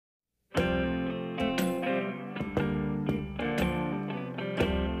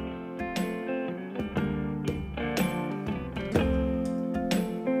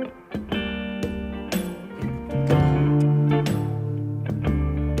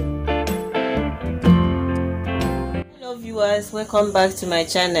viewers, welcome back to my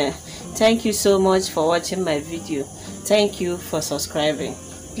channel. Thank you so much for watching my video. Thank you for subscribing.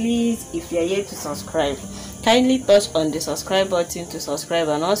 Please, if you are yet to subscribe, kindly touch on the subscribe button to subscribe,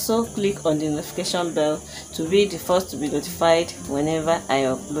 and also click on the notification bell to be the first to be notified whenever I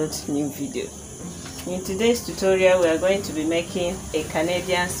upload new video. In today's tutorial, we are going to be making a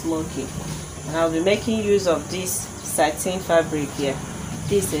Canadian smoking, and I'll be making use of this satin fabric here.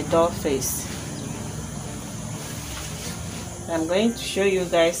 This is a doll face. I'm going to show you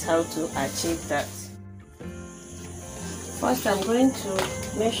guys how to achieve that. First, I'm going to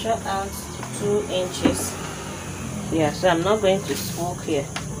measure out 2 inches. Yeah, so I'm not going to smoke here.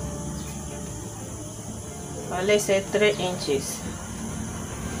 Or let's say 3 inches.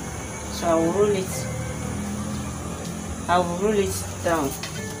 So I will roll it down.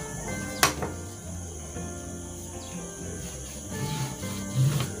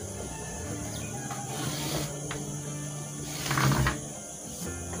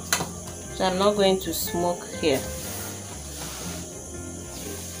 So I'm not going to smoke here.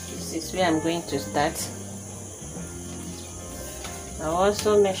 This is where I'm going to start. I'll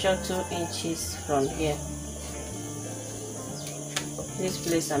also measure 2 inches from here. This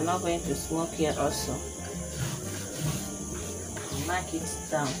place I'm not going to smoke here also. Mark it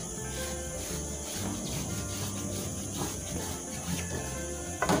down.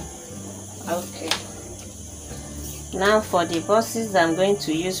 Okay. Now for the bosses I'm going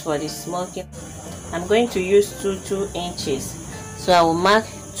to use for the smoking, I'm going to use 2 inches. So I will mark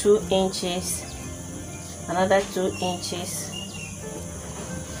 2 inches, another 2 inches,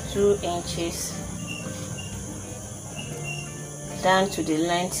 2 inches, down to the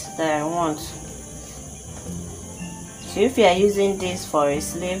length that I want. So if you are using this for a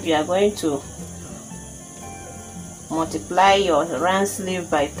sleeve, you are going to multiply your round sleeve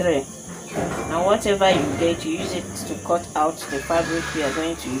by 3. And whatever you get, you use it to cut out the fabric you are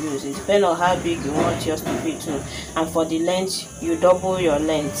going to use. It depends on how big you want yours to be too. And for the length, you double your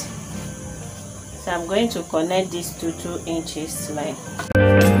length. So I'm going to connect this to 2 inches line.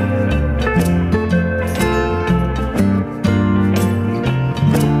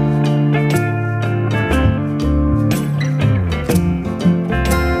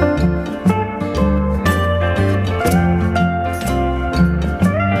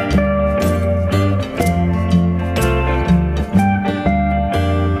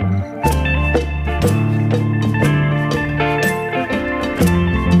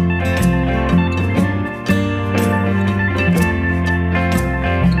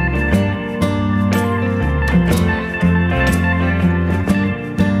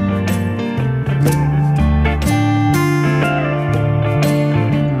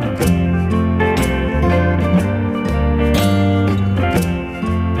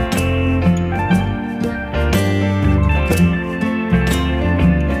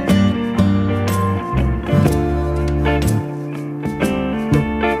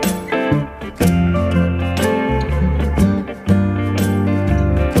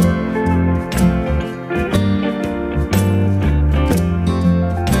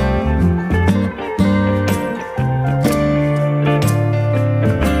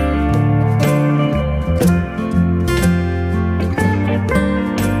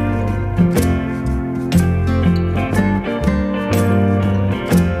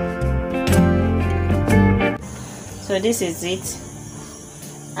 So this is it.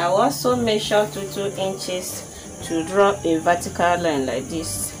 I will also measure to 2 inches to draw a vertical line like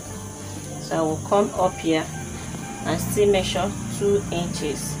this. So I will come up here and still measure 2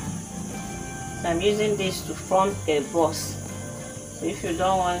 inches. So I'm using this to form a bust. So if you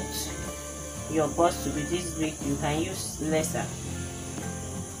don't want your bust to be this big, you can use lesser.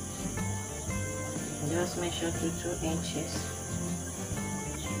 Just measure to 2 inches.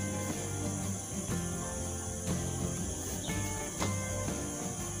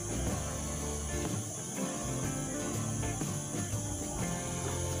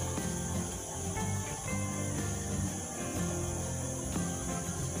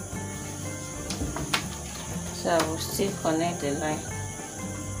 So I will still connect the line.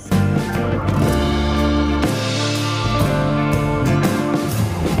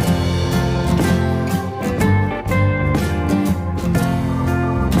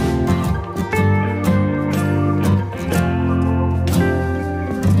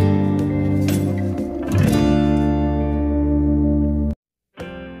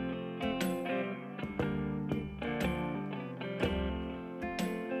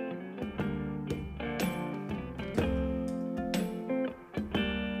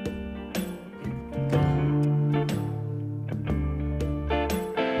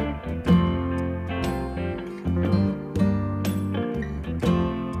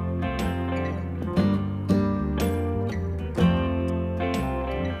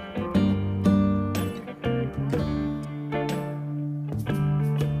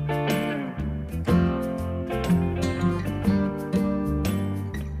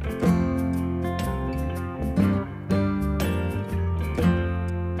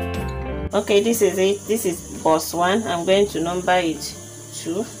 Okay, this is it. This is bus 1. I'm going to number it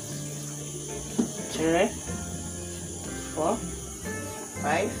 2, 3, 4,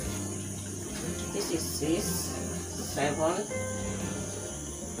 5. This is 6, 7,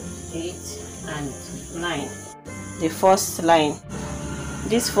 8 and 9. The first line.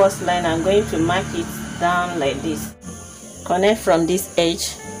 This first line, I'm going to mark it down like this. Connect from this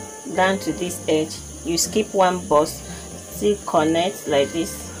edge down to this edge. You skip one bus, still connect like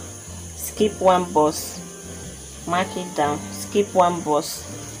this. Skip one bus, mark it down. Skip one bus,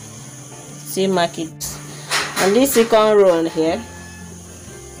 still mark it. On this second row here,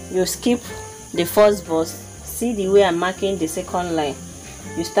 you skip the first bus. See the way I'm marking the second line.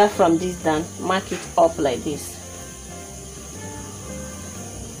 You start from this down, mark it up like this.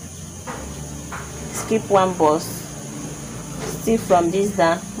 Skip one bus, still from this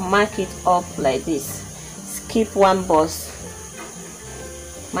down, mark it up like this. Skip one bus,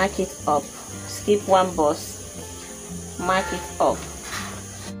 mark it up. Skip one bus, mark it up.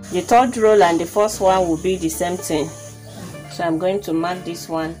 The third row and the first one will be the same thing. So I'm going to mark this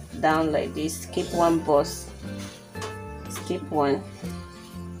one down like this. Skip one bus, skip one,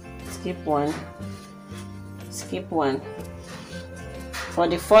 skip one, skip one. For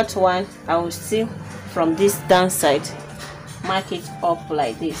the fourth one, I will still from this down side, mark it up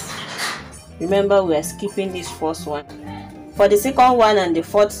like this. Remember, we are skipping this first one. For the second one and the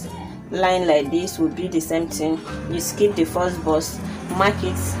fourth line like this will be the same thing. You skip the first bus, mark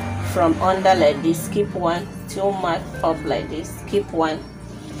it from under like this. Skip one, still mark up like this. Skip one,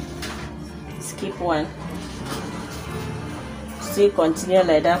 skip one, still continue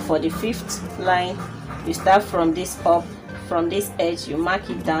like that. For the fifth line, you start from this up, from this edge, you mark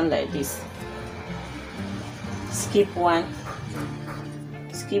it down like this. Skip one,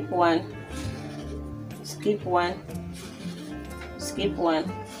 skip one, skip one, skip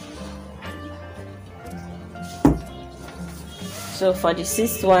one. So for the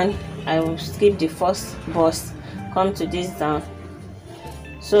sixth one, I will skip the first bus, come to this down.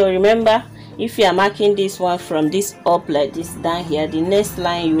 So remember, if you are marking this one from this up like this down here, the next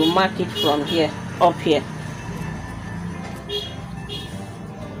line you will mark it from here up here.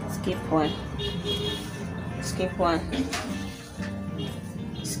 Skip one, skip one,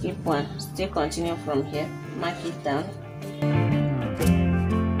 skip one, still continue from here, mark it down.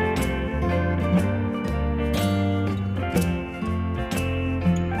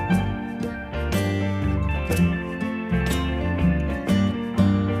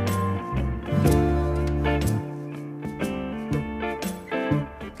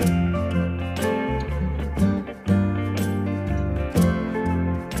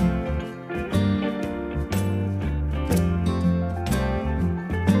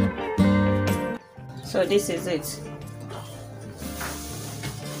 So this is it.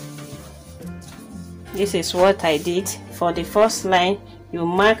 This is what I did. For the first line, you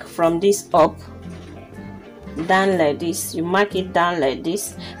mark from this up down like this. You mark it down like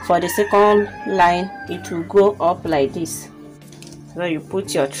this. For the second line, it will go up like this. So you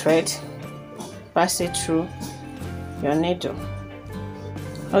put your thread, pass it through your needle.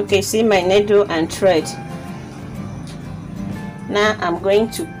 Okay, see my needle and thread. Now I'm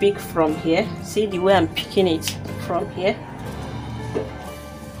going to pick from here. See the way I'm picking it from here.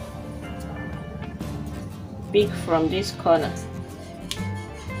 Pick from this corner.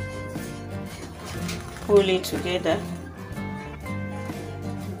 Pull it together.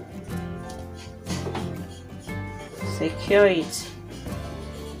 Secure it.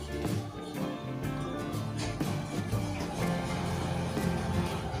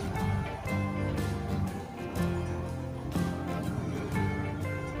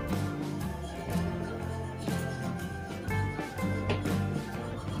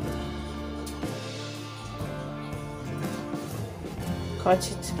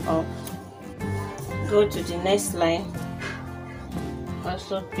 Cut it up. Go to the next line.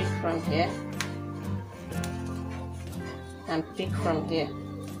 Also pick from here and pick from here.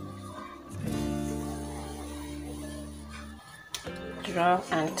 Draw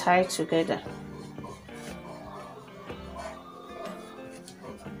and tie together.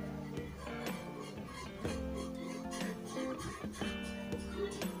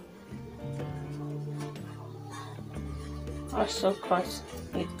 Also cut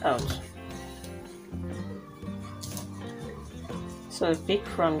it out. So pick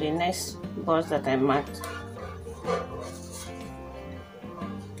from the next bus that I marked.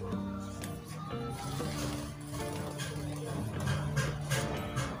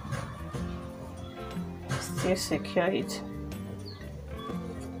 Still secure it.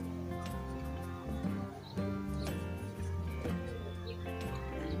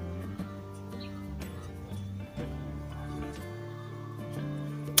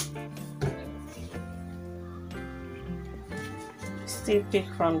 still pick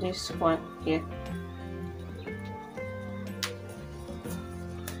from this one here.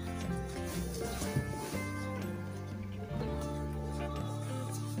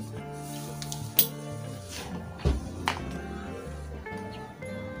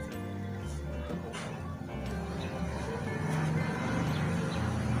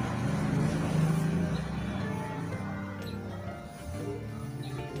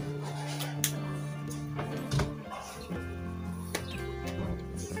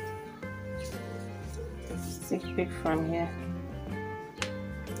 Still pick from here.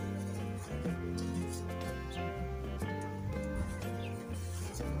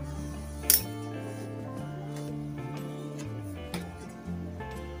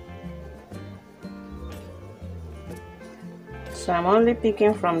 So I'm only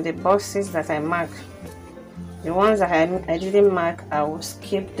picking from the boxes that I marked. The ones that I didn't mark, I will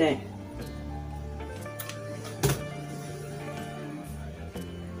skip them.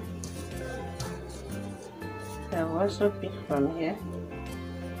 I will also pick from here.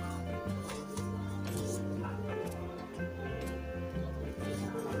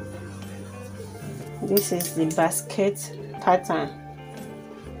 This is the basket pattern.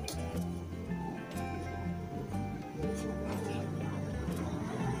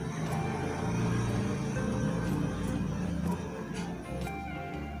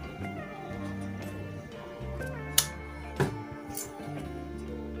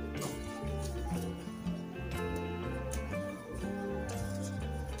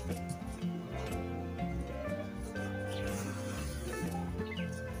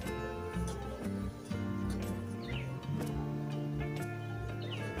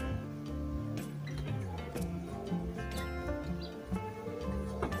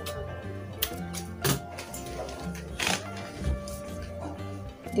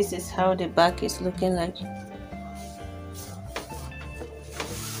 This is how the back is looking like.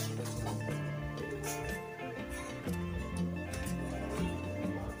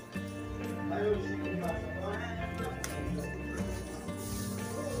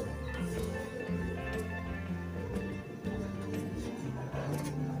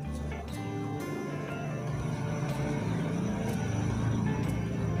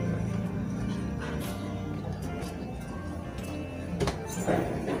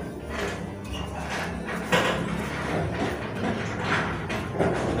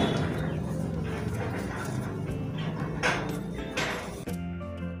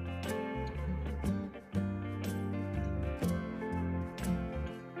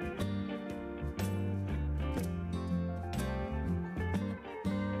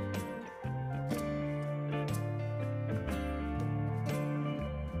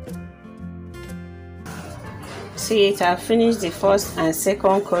 See it, I've finished the first and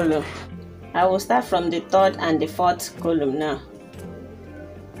second column. I will start from the third and the fourth column now.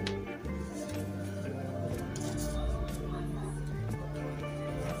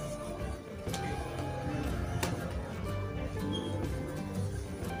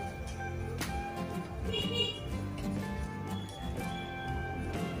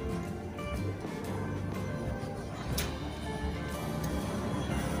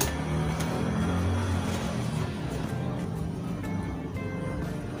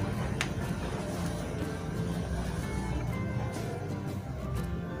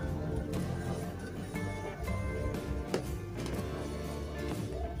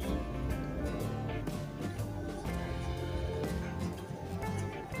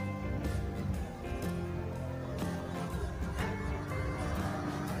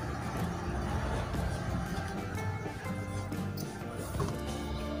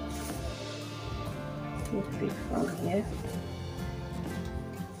 Pick from here.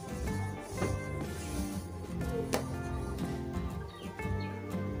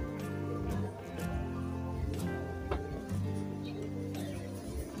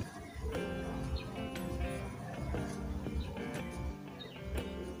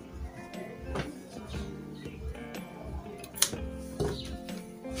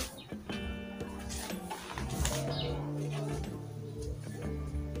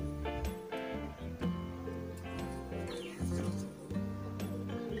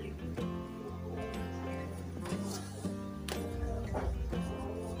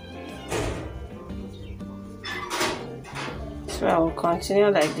 So I will continue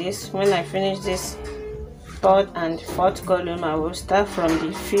like this. When I finish this third and fourth column, I will start from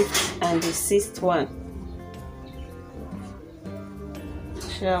the fifth and the sixth one.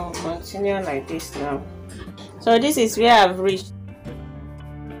 So I will continue like this now. So this is where I've reached.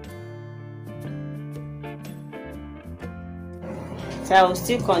 So I will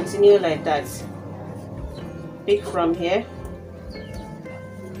still continue like that. Pick from here.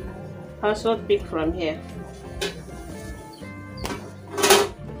 also pick from here.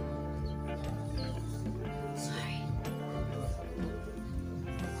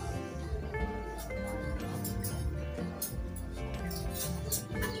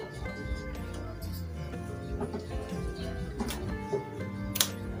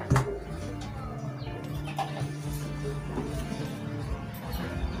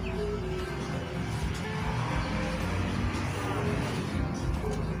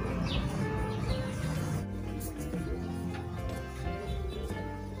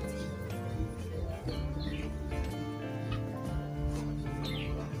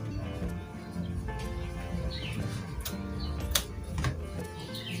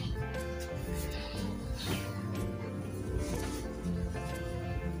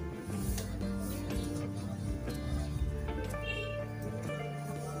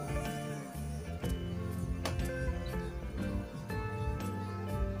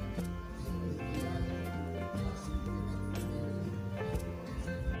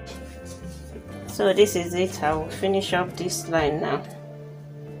 So this is it. I will finish up this line now.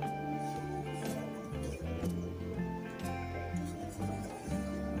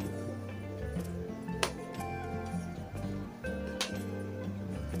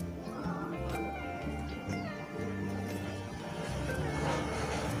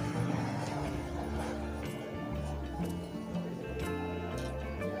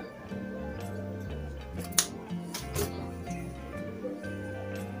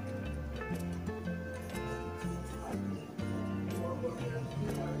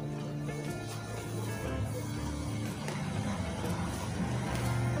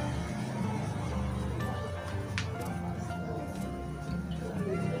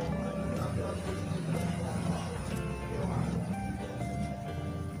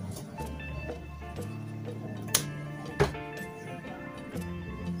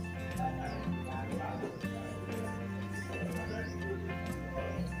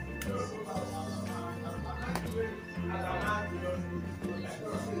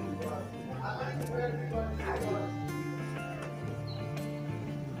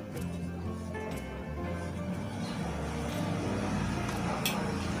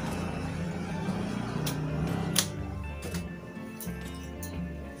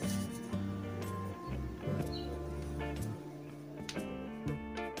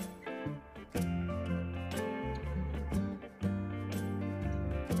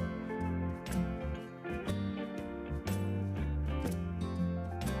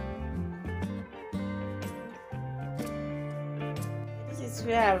 This is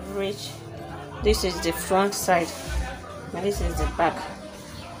where I've reached. This is the front side and this is the back.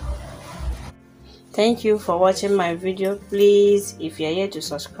 Thank you for watching my video. Please, if you are here to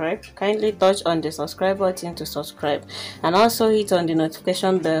subscribe, kindly touch on the subscribe button to subscribe, and also hit on the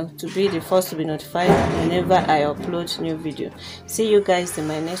notification bell to be the first to be notified whenever I upload new video. See you guys in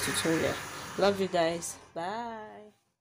my next tutorial. Love you guys. Bye.